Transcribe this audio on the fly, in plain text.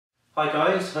Hi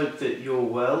guys, hope that you're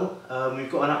well.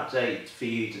 We've got an update for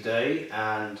you today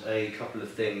and a couple of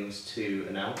things to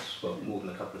announce, well more than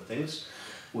a couple of things,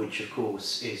 which of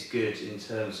course is good in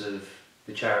terms of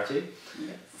the charity.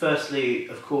 Yeah. Firstly,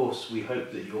 of course, we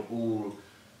hope that you're all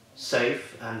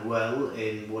safe and well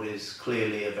in what is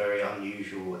clearly a very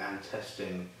unusual and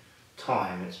testing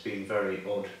time. It's been very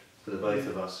odd for the both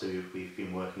of us we've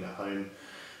been working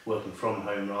from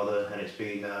home rather, and it's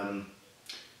been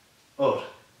odd.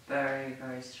 Very,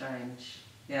 very strange.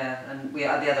 Yeah, and the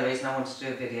other reason I wanted to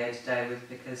do a video today was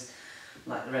because,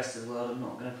 like the rest of the world, I'm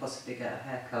not going to possibly get a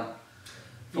haircut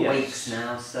for weeks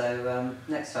now. So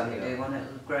next time we do one, it'll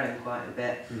have grown quite a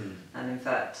bit. And in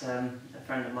fact, a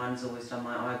friend of mine's always done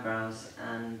my eyebrows,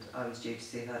 and I was due to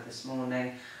see her this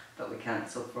morning, but we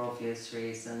cancelled for obvious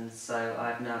reasons. So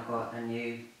I've now got a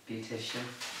new beautician.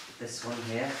 This one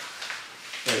here.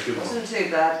 Very good one. Wasn't too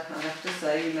bad, I have to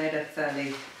say. You made a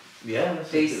fairly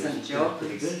decent job.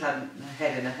 Pretty good. Had a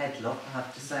head in a headlock, I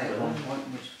have to say, at one point,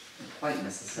 which wasn't quite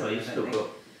necessary. Well, you've still got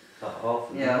about half of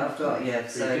them. Yeah, I've got, Pretty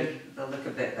so good. they'll look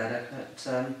a bit better.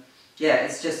 But yeah,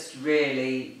 it's just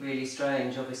really, really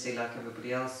strange. Obviously, like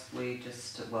everybody else, we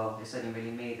just, well, it's only really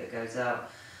me that goes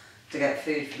out to get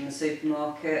food from the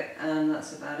supermarket, and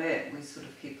that's about it. We sort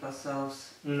of keep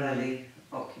ourselves fairly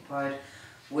occupied.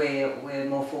 We're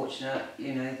more fortunate,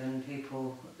 you know, than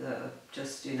people that are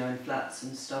just, you know, in flats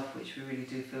and stuff, which we really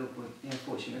do feel we're, you know,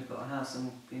 fortunate we've got a house and,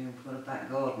 you know, we've got a back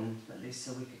garden, at least,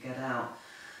 so we could get out.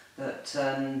 But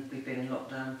we've been in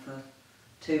lockdown for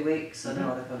 2 weeks. I know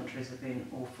other countries have been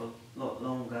awful lot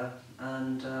longer,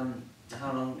 and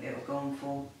how long it'll go on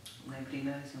for, nobody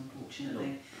knows,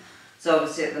 unfortunately. So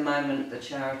obviously at the moment, the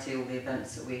charity, all the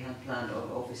events that we had planned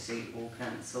are obviously all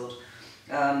cancelled.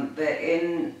 But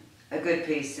in a good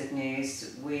piece of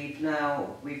news, we've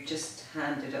just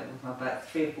handed up, about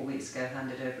 3 or 4 weeks ago,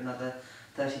 handed over another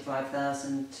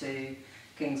 35,000 to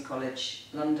King's College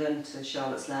London, to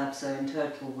Charlotte's Lab. So in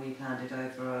total we've handed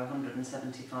over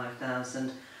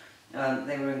 175,000.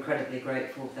 They were incredibly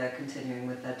grateful. They're continuing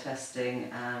with their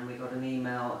testing, and we got an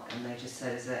email and they just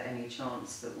said, is there any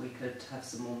chance that we could have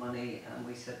some more money? And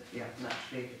we said, yeah,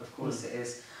 naturally, of course it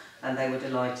is. And they were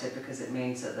delighted, because it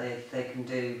means that they can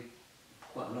do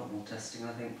quite a lot more testing,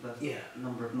 I think, for a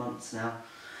number of months now.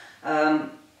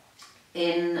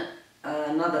 In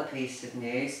another piece of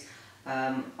news,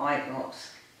 I got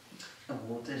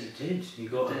awarded. You did. You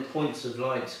got a Points of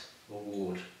Light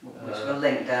award. Which we'll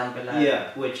link down below.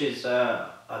 Yeah, which is,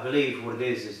 I believe what it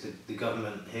is the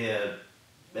government here,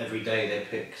 every day they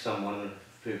pick someone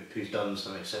who's done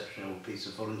some exceptional piece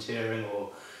of volunteering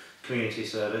or community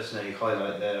service, and they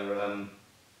highlight their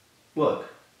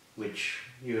work, which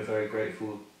you are very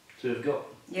grateful to have got.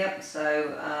 Yep,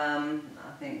 so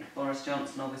I think Boris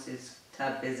Johnson obviously is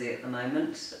tad busy at the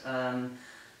moment, and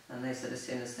they said as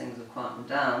soon as things have quietened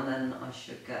down, then I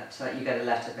should get, you get a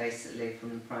letter basically from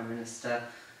the Prime Minister,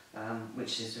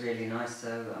 which is really nice,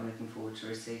 so I'm looking forward to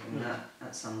receiving that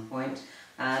at some point.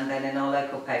 And then in our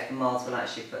local paper, Miles will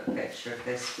actually put a picture of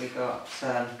this. We got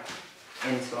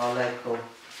into our local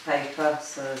paper,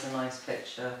 so there's a nice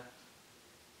picture,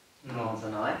 Miles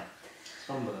and I.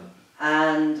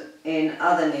 And in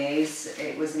other news,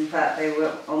 it was, in fact, they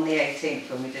were on the 18th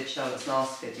when we did Charlotte's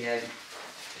last video.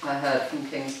 I heard from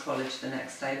King's College the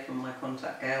next day from my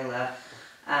contact Gail there,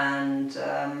 and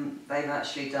they've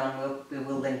actually done, we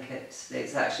will link it,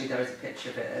 it's actually, there is a picture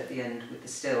of it at the end with the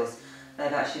stills.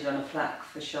 They've actually done a plaque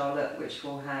for Charlotte which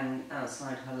will hang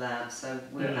outside her lab, so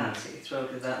we're absolutely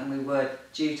thrilled with that, and we were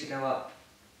due to go up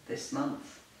this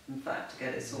month, in fact, to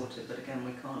get it sorted, but again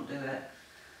we can't do it.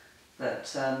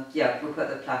 But yeah, we'll put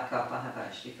the plaque up. I have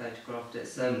actually photographed it,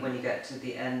 so when you get to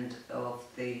the end of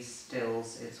the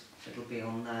stills, it'll be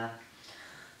on there.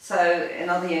 So in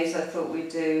other news, I thought we'd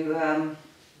do our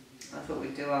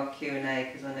Q&A,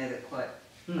 because I know that quite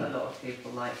a lot of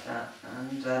people like that.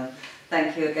 And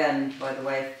thank you again, by the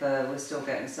way, for we're still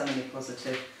getting so many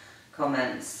positive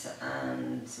comments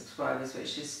and subscribers,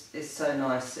 which is so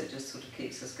nice. It just sort of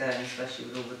keeps us going, especially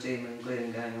with all the doom and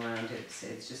gloom going around.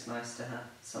 It's just nice to have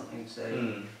something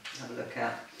to have a look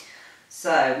at.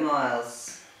 So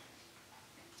Miles,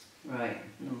 right,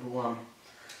 number 1.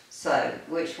 So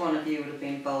which one of you would have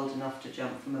been bold enough to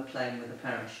jump from a plane with a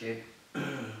parachute?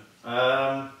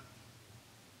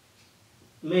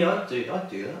 Me, I'd do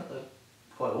that.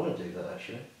 I quite want to do that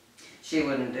actually. She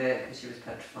wouldn't do it because she was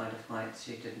petrified of heights.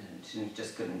 She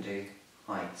just couldn't do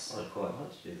heights. I'd quite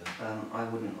like to do that. I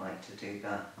wouldn't like to do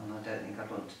that, and I don't think I'd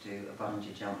want to do a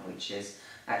bungee jump, which is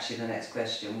actually the next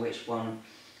question. Which one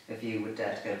of you would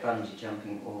dare to go bungee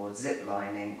jumping or zip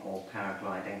lining or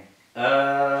paragliding?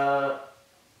 I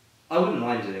wouldn't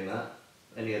mind doing that.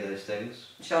 any of those things.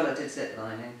 Charlotte did zip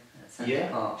lining at Centre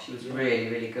Park. She was really,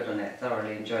 really good on it.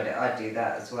 Thoroughly enjoyed it. I'd do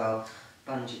that as well.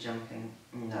 Bungee jumping,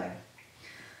 no.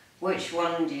 Which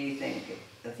one do you think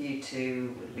of you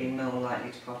two would be more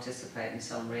likely to participate in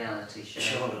some reality show?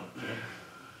 Charlotte.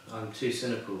 I'm too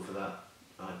cynical for that.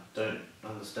 I don't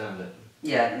understand it.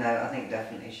 Yeah, no, I think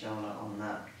definitely Charlotte on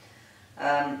that.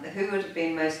 Who would have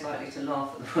been most likely to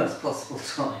laugh at the worst possible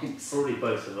times? Probably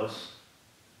both of us,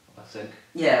 I think.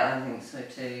 Yeah, I think so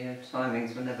too. Yeah,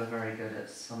 timings were never very good at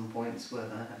some points, were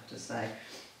they, I have to say.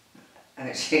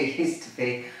 Actually, it used to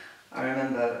be, I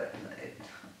remember,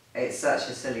 it's such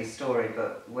a silly story,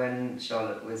 but when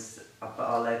Charlotte was up at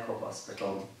our local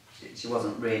hospital, she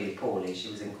wasn't really poorly, she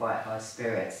was in quite high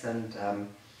spirits, and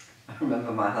I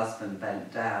remember my husband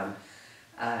bent down,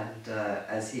 and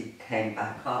as he came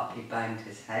back up, he banged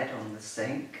his head on the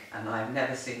sink, and I've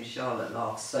never seen Charlotte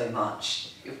laugh so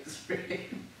much. It was really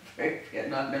appropriate,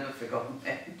 and I've never forgotten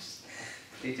it.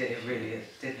 But he did, it really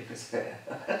did look as bit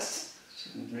hurt.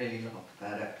 Shouldn't really laugh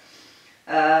about it.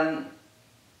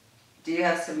 Did you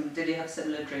have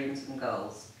similar dreams and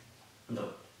goals?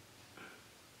 No.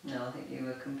 No, I think you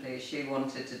were complete. She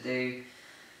wanted to do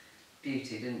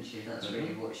beauty, didn't she? That's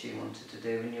really what she wanted to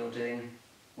do, and you're doing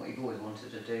what you've always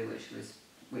wanted to do,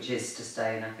 which is to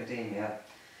stay in academia.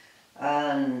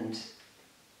 And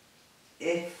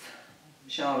if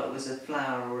Charlotte was a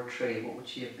flower or a tree, what would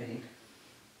she have been?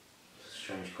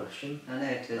 Strange question. I know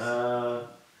it is.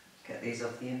 Get these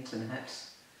off the internet.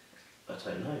 I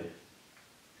don't know.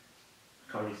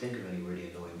 Can't really think of any really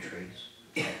annoying trees.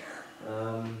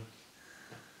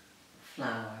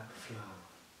 Flower. Flower.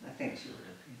 I think she would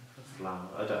have been. Flower.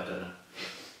 I don't know.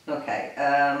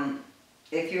 Okay.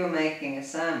 If you were making a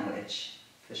sandwich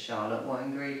for Charlotte, what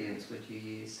ingredients would you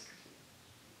use?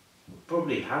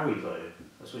 Probably Haribo.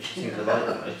 That's what she seemed to like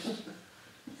the most.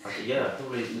 Yeah,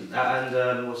 probably.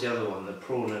 And what's the other one? The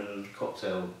prawn and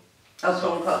cocktail. Oh,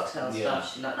 prawn cocktail Yeah.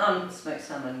 stuff. She liked. Smoked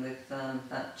salmon with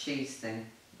that cheese thing.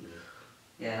 Yeah.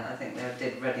 Yeah, I think they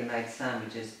did ready-made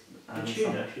sandwiches. And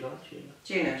tuna. She liked tuna.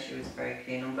 Tuna she was very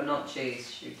keen on, but not cheese.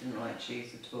 She didn't like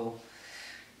cheese at all.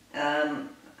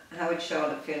 How would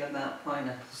Charlotte feel about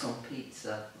pineapples on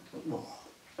pizza?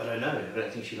 I don't know. I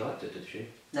don't think she liked it, did she?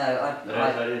 No,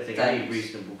 I don't think any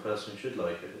reasonable person should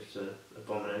like it. It's an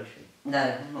abomination. No,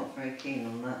 I'm not very keen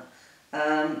on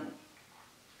that.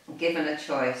 Given a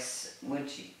choice,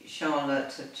 would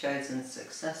Charlotte have chosen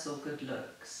success or good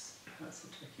looks? That's a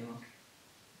tricky one.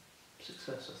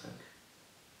 Success, I think.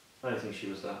 I don't think she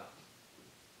was that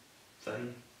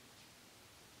vain.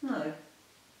 No.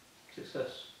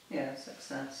 Success. Yeah,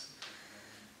 success.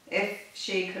 If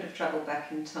she could have travelled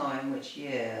back in time, which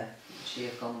year would she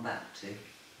have gone back to?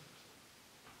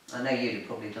 I know you'd have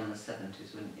probably done the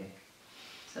 70s, wouldn't you?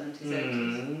 70s,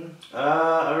 80s?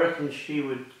 I reckon she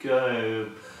would go...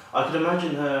 I could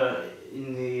imagine her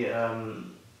in the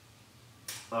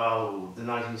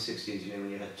 1960s, you know,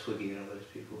 when you had Twiggy and all those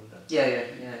people. Yeah.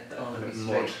 That kind of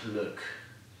mod look.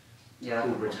 Yeah,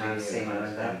 Cool I've Britannia seen kind her of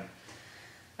in thing.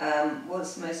 that.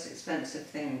 What's the most expensive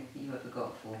thing you ever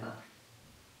got for her?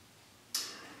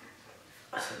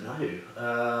 I don't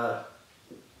know.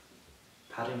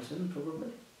 Paddington,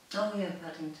 probably. Oh yeah,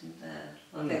 Paddington Bear.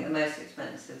 I think the most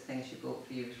expensive thing she bought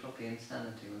for you was probably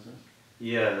Insanity, wasn't it?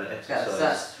 Yeah, the exercise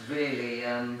That's really...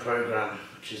 programme,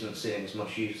 which isn't seeing as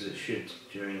much use as it should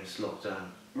during this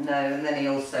lockdown. No, and then he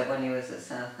also, when he was at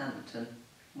Southampton,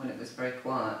 when it was very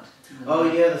quiet. Oh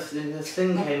yeah, the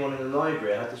thing came on in the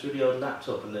library. I had this really old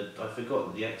laptop and I forgot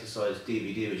that the exercise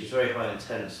DVD, which is very high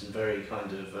intense and very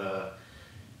kind of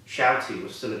shouty,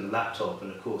 was still in the laptop,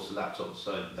 and of course the laptop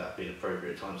decided that'd be an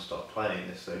appropriate time to start playing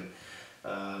this thing.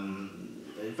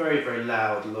 Very, very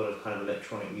loud, a lot of kind of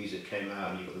electronic music came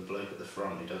out, and you've got the bloke at the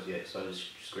front who does the exercise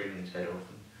screaming his head off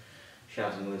and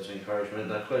shouting words of encouragement.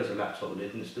 And I closed the laptop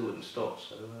lid and it still wouldn't stop,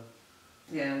 so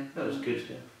yeah, that was good,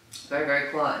 yeah. Very, very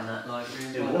quiet in that library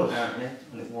as It well, was. apparently.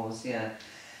 Well, it was,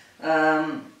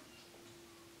 yeah.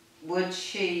 Would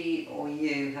she or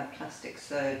you have plastic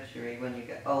surgery when you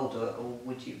get older, or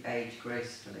would you age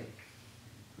gracefully?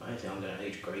 I don't think I'm going to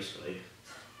age gracefully.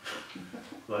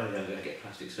 Well, I don't think I'm going to get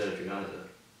plastic surgery either.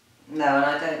 No, and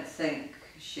I don't think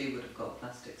she would have got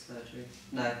plastic surgery.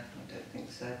 No, I don't think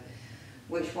so.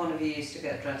 Which one of you used to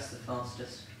get dressed the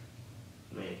fastest?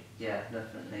 Me. Yeah,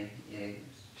 definitely you.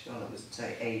 Charlotte was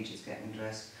ages getting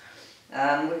dressed.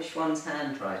 Which one's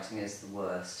handwriting is the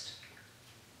worst?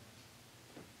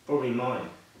 Probably mine.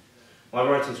 My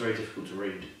writing's very difficult to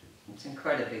read. It's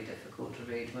incredibly difficult to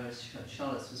read, whereas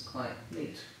Charlotte's was quite...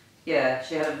 Neat. Yeah,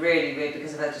 she had a really,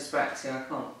 because of her dyspraxia, I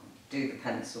can't do the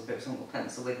pencil grips, I haven't got a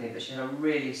pencil with me, but she had a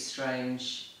really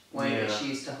strange way that Yeah. she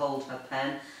used to hold her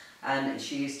pen, and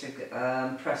she used to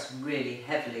press really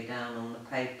heavily down on the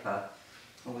paper.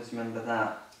 Always remember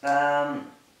that.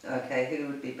 Okay, who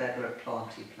would be better at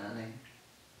party planning?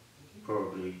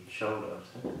 Probably shoulder,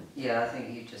 I think. Yeah, I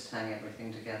think you just hang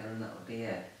everything together and that would be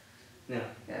it. Yeah.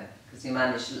 Yeah, because you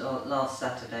managed last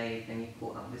Saturday evening. You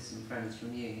caught up with some friends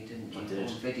from uni, didn't you? I did.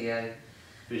 On video,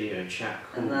 Video chat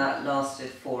call. and that lasted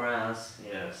 4 hours.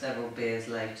 Yeah. Several beers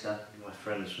later. My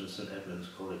friends from St Edmunds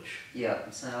College. Yeah,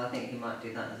 so I think you might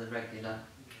do that as a It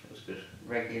was good.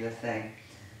 regular thing.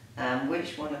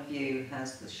 Which one of you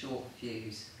has the short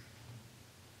fuse?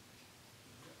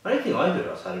 I don't think either of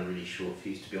us had a really short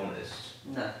fuse, to be honest.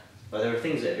 No. Like, there are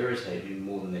things that irritate me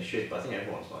more than they should, but I think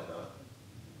everyone's like that.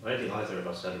 I don't think either of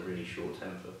us had a really short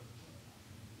temper.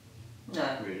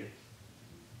 No. Really.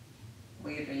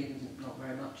 Well, you not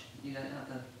very much. You don't have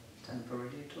a temper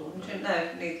really at all.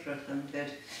 No, neither of them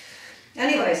did.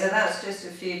 Anyway, so that's just a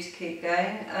few to keep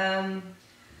going.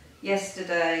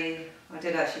 Yesterday, I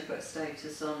did actually put a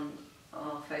status on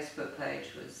our Facebook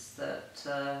page, was that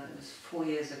it was 4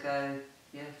 years ago.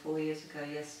 Yeah, 4 years ago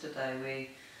yesterday we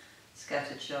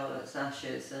scattered Charlotte's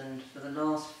ashes, and for the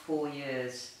last 4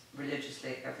 years,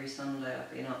 religiously every Sunday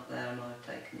I've been up there and I've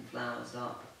taken flowers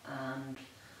up, and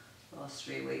the last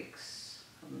 3 weeks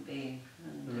haven't been,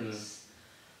 and it's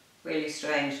really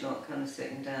strange not kind of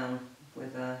sitting down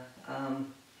with a,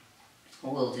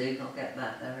 will do, I'll get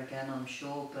back there again I'm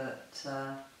sure, but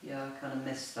yeah, I kind of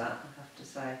miss that, I have to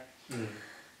say.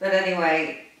 But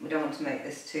anyway, we don't want to make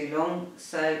this too long,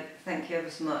 so thank you ever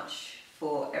so much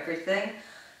for everything.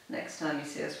 Next time you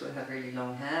see us, we'll have really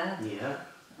long hair. Yeah.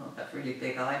 I'll have really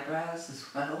big eyebrows as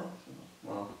well.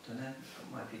 Well, I don't know,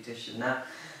 got my beautician now.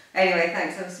 Anyway,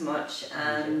 thanks ever so much,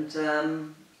 and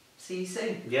see you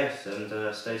soon. Yes,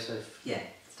 and stay safe. Yeah,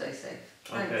 stay safe.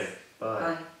 Thanks. Okay, bye.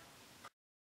 Bye.